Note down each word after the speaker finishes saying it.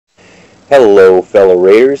Hello fellow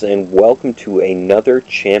raiders, and welcome to another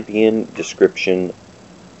champion description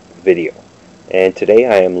video. And today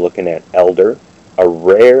I am looking at Elder, a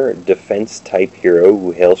rare defense type hero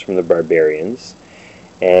who hails from the barbarians,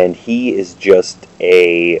 and he is just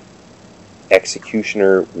a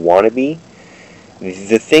executioner wannabe.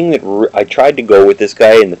 The thing that I tried to go with this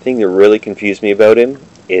guy, and the thing that really confused me about him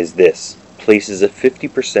is this: places a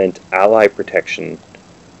 50% ally protection.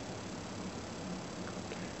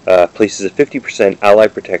 Places a 50% ally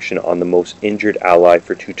protection on the most injured ally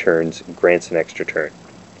for 2 turns, grants an extra turn.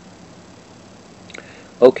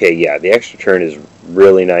 Okay, yeah, the extra turn is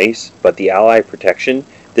really nice, but the ally protection,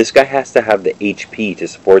 this guy has to have the HP to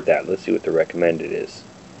support that. Let's see what the recommended is.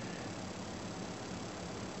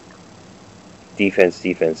 Defense,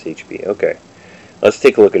 HP. Okay, let's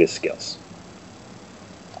take a look at his skills.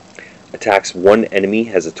 Attacks one enemy,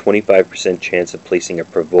 has a 25% chance of placing a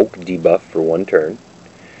provoke debuff for 1 turn.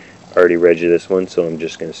 Already read you this one, so I'm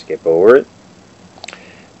just going to skip over it.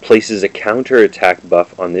 Places a counter attack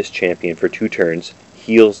buff on this champion for 2 turns,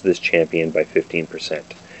 heals this champion by 15%. So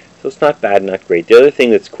it's not bad, not great. The other thing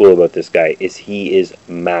that's cool about this guy is he is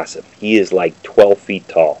massive. He is like 12 feet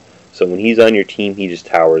tall. So when he's on your team, he just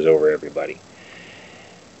towers over everybody.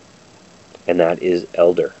 And that is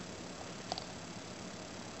Elder.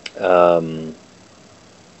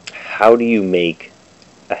 How do you make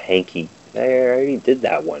a hanky? I already did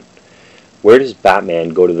that one. Where does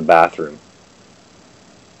Batman go to the bathroom?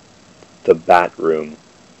 The Bat Room.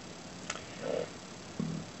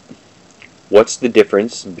 What's the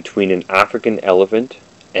difference between an African elephant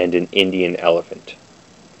and an Indian elephant?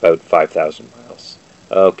 About 5,000 miles.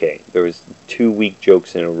 Okay, there was 2 weak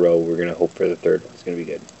jokes in a row. We're going to hope for the third one. It's going to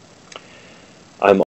be good.